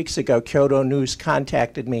about 2 weeks ago, Kyodo News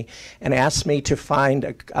contacted me and asked me to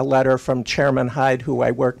find a letter from Chairman Hyde, who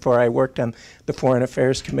I worked for. I worked on the Foreign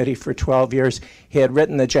Affairs Committee for 12 years. He had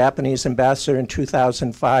written the Japanese ambassador in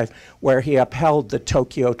 2005, where he upheld the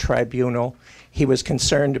Tokyo Tribunal. He was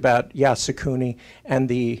concerned about Yasukuni and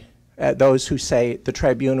those who say the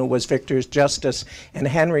tribunal was victor's justice. And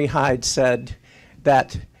Henry Hyde said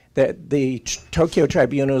that the Tokyo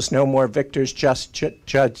Tribunal is no more victor's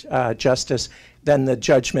justice than the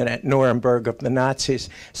judgment at Nuremberg of the Nazis.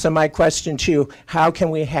 So my question to you, how can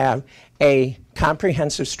we have a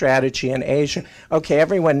comprehensive strategy in Asia? Okay,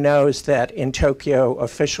 everyone knows that in Tokyo,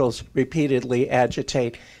 officials repeatedly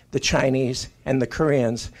agitate the Chinese and the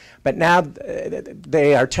Koreans, but now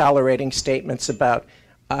they are tolerating statements about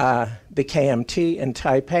the KMT in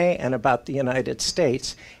Taipei and about the United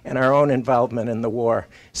States and our own involvement in the war.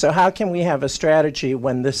 So how can we have a strategy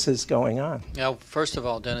when this is going on? Now, first of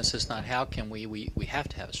all, Dennis, it's not how can we have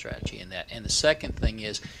to have a strategy in that. And the second thing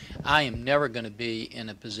is, I am never going to be in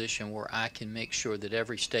a position where I can make sure that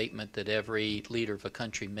every statement that every leader of a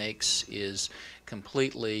country makes is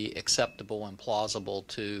completely acceptable and plausible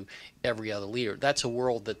to every other leader. That's a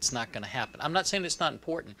world that's not going to happen. I'm not saying it's not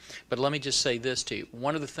important, but let me just say this to you.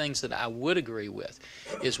 One of the things that I would agree with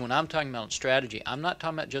is when I'm talking about strategy, I'm not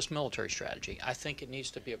talking about just military strategy. I think it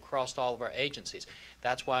needs to be across all of our agencies.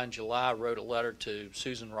 That's why in July I wrote a letter to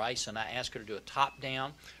Susan Rice and I asked her to do a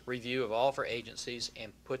top-down review of all of our agencies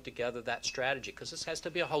and put together that strategy, because this has to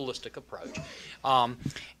be a holistic approach.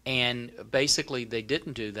 And basically they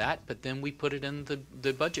didn't do that, but then we put it in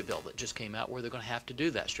the budget bill that just came out where they're going to have to do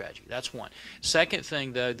that strategy. That's one. Second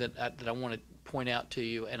thing, though, that I want to point out to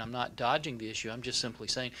you, and I'm not dodging the issue, I'm just simply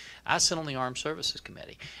saying, I sit on the Armed Services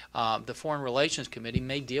Committee. The Foreign Relations Committee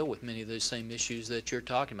may deal with many of those same issues that you're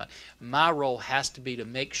talking about. My role has to be to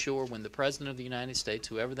make sure when the President of the United States,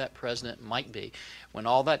 whoever that president might be, when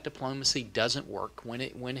all that diplomacy doesn't work, when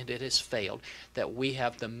it has failed, that we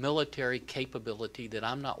have the military capability, that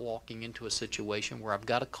I'm not walking into a situation where I've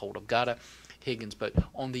got a Colt, I've got a Higgins, but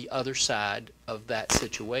on the other side of that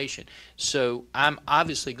situation. So I'm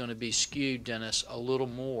obviously going to be skewed, Dennis, a little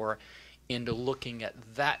more into looking at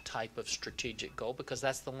that type of strategic goal, because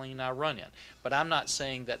that's the lane I run in. But I'm not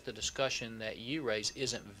saying that the discussion that you raise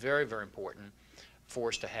isn't very, very important for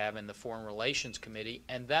us to have in the Foreign Relations Committee,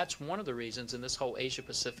 and that's one of the reasons in this whole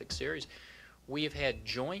Asia-Pacific series we have had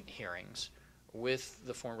joint hearings with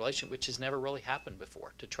the Foreign Relations, which has never really happened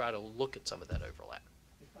before, to try to look at some of that overlap.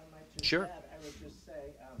 If I might just Sure. add, I would just say,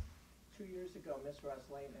 2 years ago, Ms.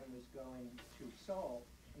 Ros-Lehtinen was going to Seoul,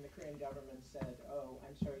 and the Korean government said, oh,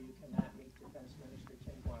 I'm sorry, you cannot meet Defense Minister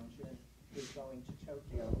Kim Kwang-jin, who's going to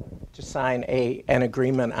Tokyo to sign an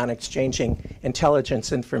agreement on exchanging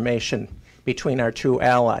intelligence information between our two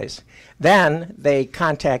allies. Then they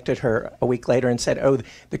contacted her a week later and said, oh,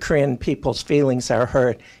 the Korean people's feelings are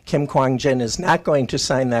hurt. Kim Kwang-jin is not going to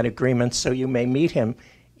sign that agreement, so you may meet him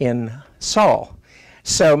in Seoul.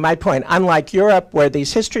 So my point, unlike Europe, where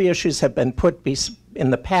these history issues have been put in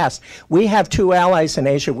the past, we have two allies in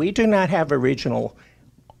Asia. We do not have a regional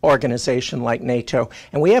organization like NATO,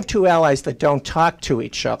 and we have two allies that don't talk to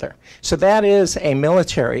each other. So that is a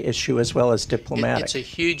military issue as well as diplomatic. It's a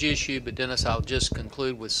huge issue, but Dennis, I'll just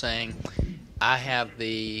conclude with saying I have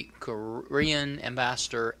the Korean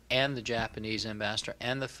ambassador and the Japanese ambassador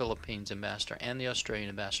and the Philippines ambassador and the Australian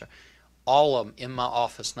ambassador, all of them in my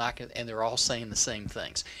office knocking, and they're all saying the same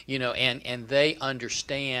things. You know, and they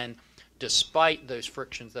understand, despite those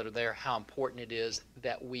frictions that are there, how important it is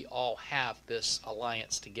that we all have this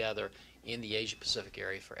alliance together in the Asia-Pacific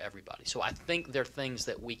area for everybody. So I think there are things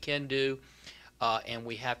that we can do, and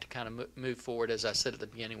we have to kind of move forward, as I said at the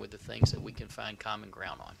beginning, with the things that we can find common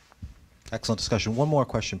ground on. Excellent discussion. One more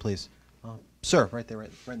question, please. Sir, right there, right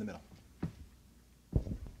in the middle.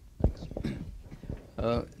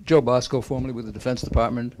 Joe Bosco, formerly with the Defense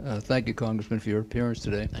Department. Thank you, Congressman, for your appearance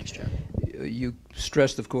today. Thanks, Joe. You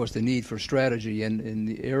stressed, of course, the need for strategy, and in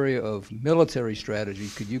the area of military strategy,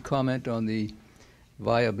 could you comment on the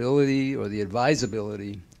viability or the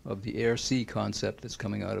advisability of the air-sea concept that's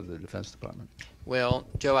coming out of the Defense Department? Well,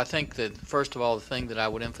 Joe, I think that, first of all, the thing that I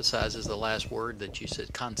would emphasize is the last word that you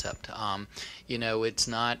said, concept. You know, it's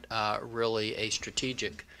not really a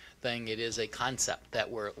strategic thing. It is a concept that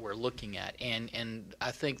we're looking at. And I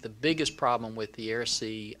think the biggest problem with the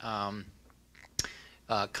air-sea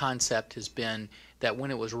concept has been that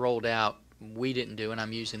when it was rolled out, we didn't do, and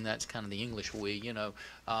I'm using that's kind of the English we, you know,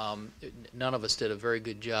 none of us did a very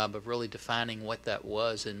good job of really defining what that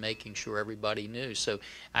was and making sure everybody knew. So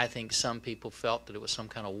I think some people felt that it was some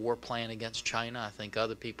kind of war plan against China. I think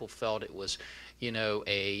other people felt it was, you know,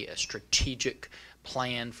 a strategic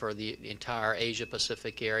plan for the entire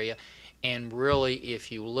Asia-Pacific area. And really,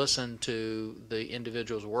 if you listen to the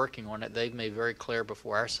individuals working on it, they've made very clear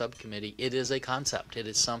before our subcommittee, it is a concept. It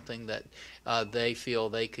is something that they feel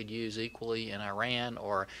they could use equally in Iran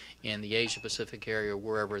or in the Asia-Pacific area or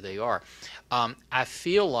wherever they are. I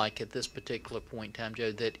feel like at this particular point in time,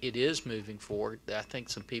 Joe, that it is moving forward. I think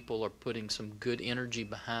some people are putting some good energy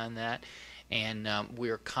behind that. And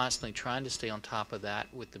we are constantly trying to stay on top of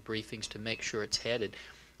that with the briefings to make sure it's headed.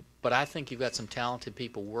 But I think you've got some talented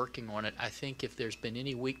people working on it. I think if there's been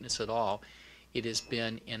any weakness at all, it has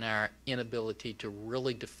been in our inability to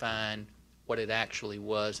really define what it actually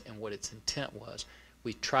was and what its intent was.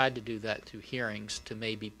 We tried to do that through hearings to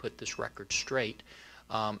maybe put this record straight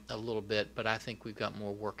a little bit, but I think we've got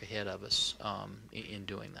more work ahead of us in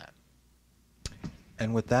doing that.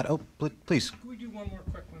 And with that, oh, please. Can we do one more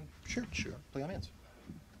quick one? Sure, sure. Please answer.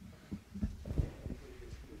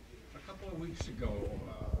 A couple of weeks ago,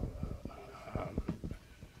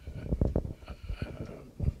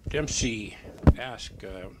 Dempsey asked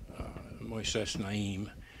Moises Naim,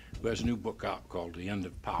 who has a new book out called The End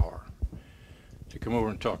of Power, to come over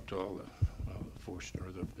and talk to all the force or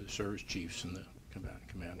the service chiefs and the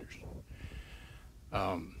commanders.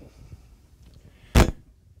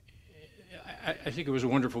 I think it was a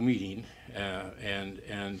wonderful meeting,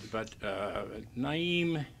 but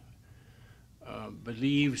Naim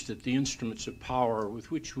believes that the instruments of power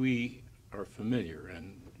with which we are familiar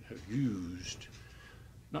and have used,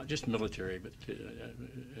 not just military, but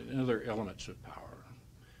other elements of power,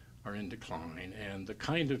 are in decline, and the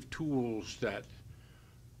kind of tools that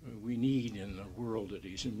we need in the world that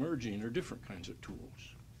is emerging are different kinds of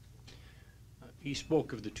tools. He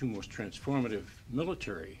spoke of the two most transformative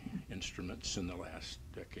military instruments in the last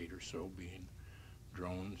decade or so being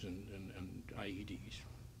drones and IEDs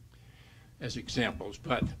as examples.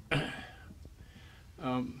 But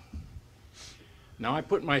now I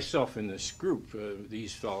put myself in this group.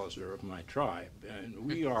 These fellows are of my tribe, and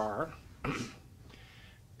we are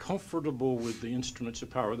comfortable with the instruments of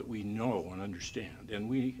power that we know and understand. And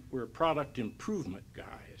we're product improvement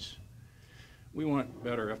guys. we want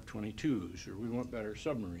better F-22s, or we want better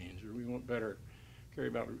submarines, or we want better carry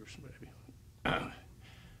battle groups.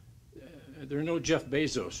 There are no Jeff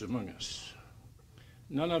Bezos among us.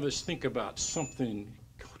 None of us think about something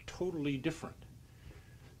totally different,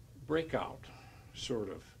 breakout sort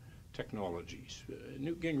of technologies.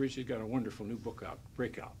 Newt Gingrich has got a wonderful new book out,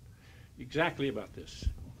 Breakout, exactly about this.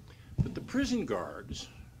 But the prison guards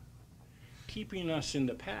keeping us in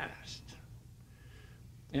the past,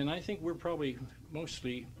 and I think we're probably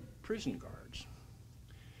mostly prison guards,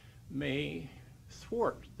 may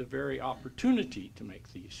thwart the very opportunity to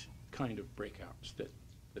make these kind of breakouts that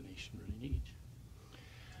the nation really needs.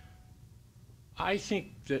 I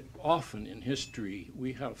think that often in history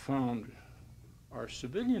we have found our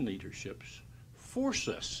civilian leaderships force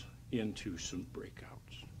us into some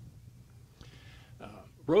breakouts.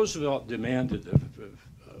 Roosevelt demanded of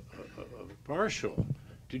Marshall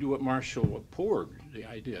to do what Marshall abhorred, the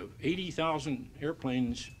idea of 80,000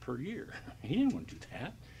 airplanes per year. He didn't want to do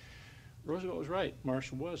that. Roosevelt was right,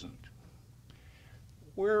 Marshall wasn't.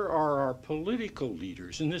 Where are our political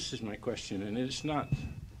leaders? And this is my question, and it's not,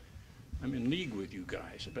 I'm in league with you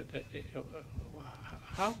guys, but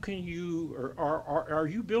how can you, or are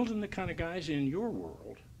you building the kind of guys in your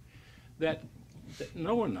world that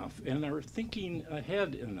know enough and are thinking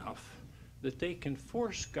ahead enough that they can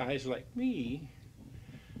force guys like me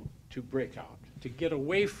to break out, to get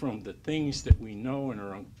away from the things that we know and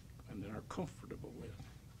are comfortable with?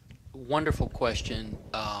 Wonderful question.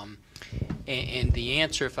 And the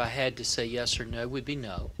answer, if I had to say yes or no, would be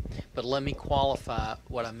no. But let me qualify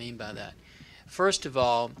what I mean by that. First of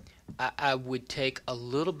all, I would take a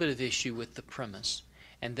little bit of issue with the premise,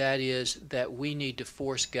 and that is that we need to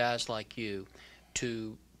force guys like you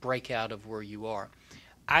to break out of where you are.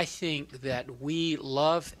 I think that we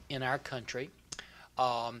love in our country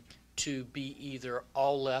to be either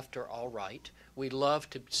all left or all right. We love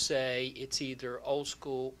to say it's either old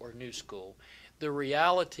school or new school. The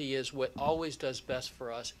reality is what always does best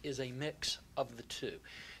for us is a mix of the two.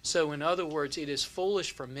 So in other words, it is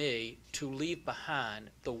foolish for me to leave behind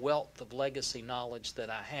the wealth of legacy knowledge that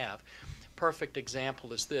I have. Perfect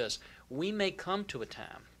example is this. We may come to a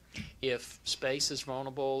time, if space is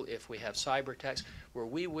vulnerable, if we have cyber attacks, where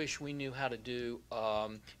we wish we knew how to do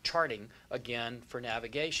charting again for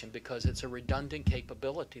navigation, because it's a redundant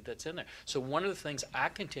capability that's in there. So one of the things I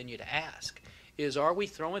continue to ask is, are we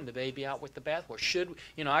throwing the baby out with the bathwater? Should,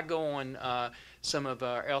 I go on some of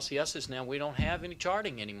our LCSs now, we don't have any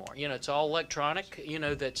charting anymore. It's all electronic,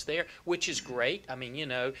 that's there, which is great. I mean,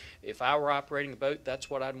 if I were operating a boat, that's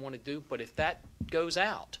what I'd want to do. But if that goes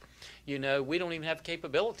out, we don't even have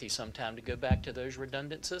capability sometime to go back to those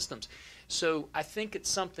redundant systems. So I think it's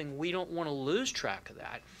something we don't want to lose track of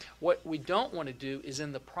that. What we don't want to do is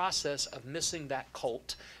in the process of missing that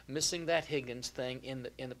Colt, missing that Higgins thing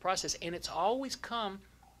in the process. And it's always come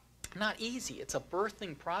not easy. It's a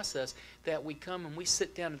birthing process that we come and we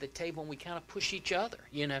sit down at the table and we kind of push each other,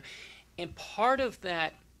 And part of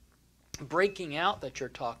that breaking out that you're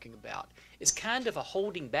talking about is kind of a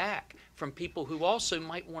holding back from people who also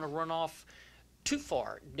might want to run off too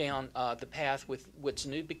far down the path with what's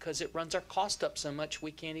new, because it runs our cost up so much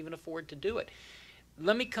we can't even afford to do it.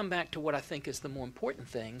 Let me come back to what I think is the more important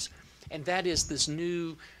things, and that is this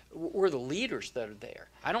new, or the leaders that are there.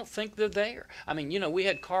 I don't think they're there. I mean, we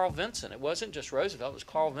had Carl Vinson. It wasn't just Roosevelt. It was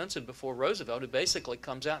Carl Vinson before Roosevelt, who basically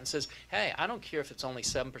comes out and says, hey, I don't care if it's only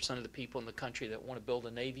 7% of the people in the country that want to build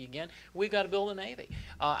a Navy again. We've got to build a Navy.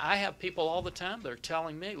 I have people all the time that are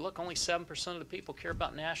telling me, look, only 7% of the people care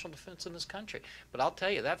about national defense in this country. But I'll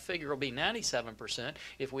tell you, that figure will be 97%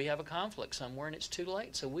 if we have a conflict somewhere and it's too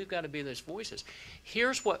late. So we've got to be those voices.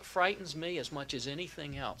 Here's what frightens me as much as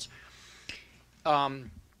anything else.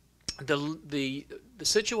 The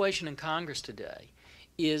situation in Congress today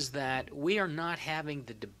is that we are not having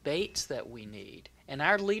the debates that we need, and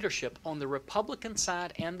our leadership on the Republican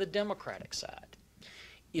side and the Democratic side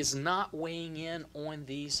is not weighing in on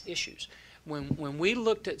these issues. When we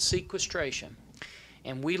looked at sequestration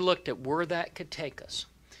and we looked at where that could take us,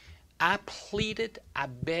 I pleaded, I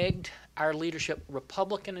begged our leadership,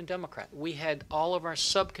 Republican and Democrat. We had all of our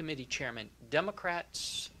subcommittee chairmen,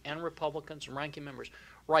 Democrats and Republicans and ranking members,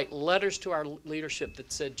 write letters to our leadership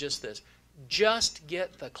that said just this: just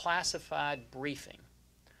get the classified briefing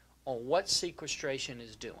on what sequestration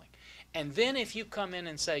is doing. And then if you come in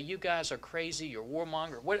and say, you guys are crazy, you're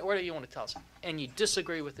warmonger, whatever you want to tell us, and you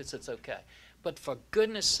disagree with us, it's okay. But for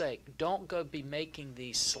goodness sake, don't go be making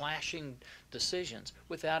these slashing decisions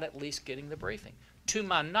without at least getting the briefing. To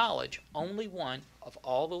my knowledge, only one of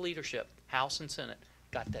all the leadership, House and Senate,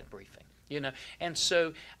 got that briefing. you know. And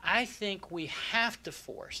so I think we have to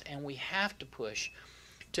force and we have to push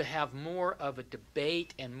to have more of a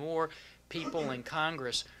debate and more people in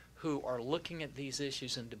Congress who are looking at these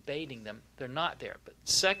issues and debating them. They're not there. But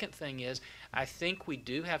second thing is, I think we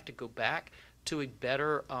do have to go back to a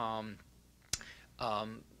better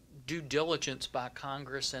due diligence by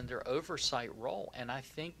Congress and their oversight role. And I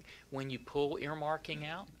think when you pull earmarking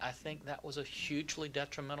out, I think that was a hugely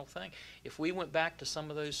detrimental thing. If we went back to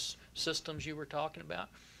some of those systems you were talking about,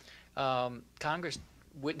 Congress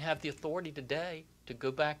wouldn't have the authority today to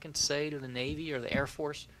go back and say to the Navy or the Air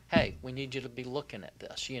Force, hey, we need you to be looking at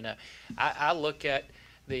this. You know, I look at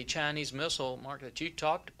the Chinese missile market that you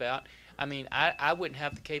talked about. I mean, I wouldn't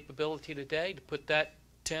have the capability today to put that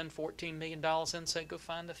 $10–14 million in and say, go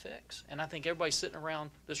find the fix. And I think everybody sitting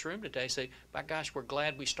around this room today say, by gosh, we're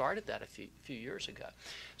glad we started that a few years ago.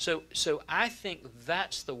 So I think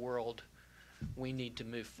that's the world we need to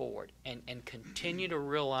move forward and continue to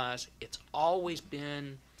realize it's always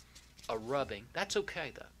been a rubbing. That's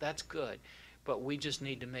okay, though. That's good. But we just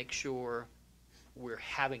need to make sure we're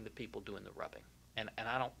having the people doing the rubbing. And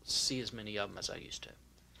I don't see as many of them as I used to.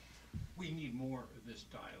 We need more of this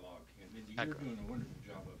dialogue. And Mindy, you're doing a wonderful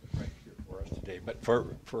job of it right here for us today. But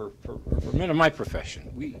for men of my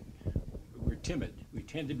profession, we're timid. We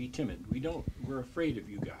tend to be timid. We're afraid of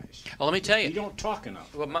you guys. Well, let me tell you. We don't talk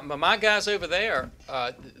enough. Well, my guys over there,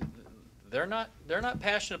 they're not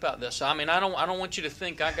passionate about this. I mean, I don't want you to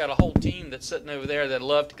think I got a whole team that's sitting over there that'd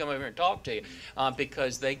love to come over here and talk to you,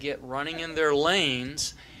 because they get running in their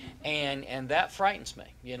lanes, and that frightens me,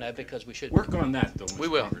 you know, because we should work on that, though. We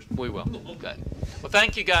will. We will. Good. Well,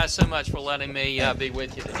 thank you guys so much for letting me be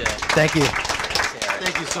with you today. Thank you.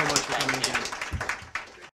 Thank you so much for coming again.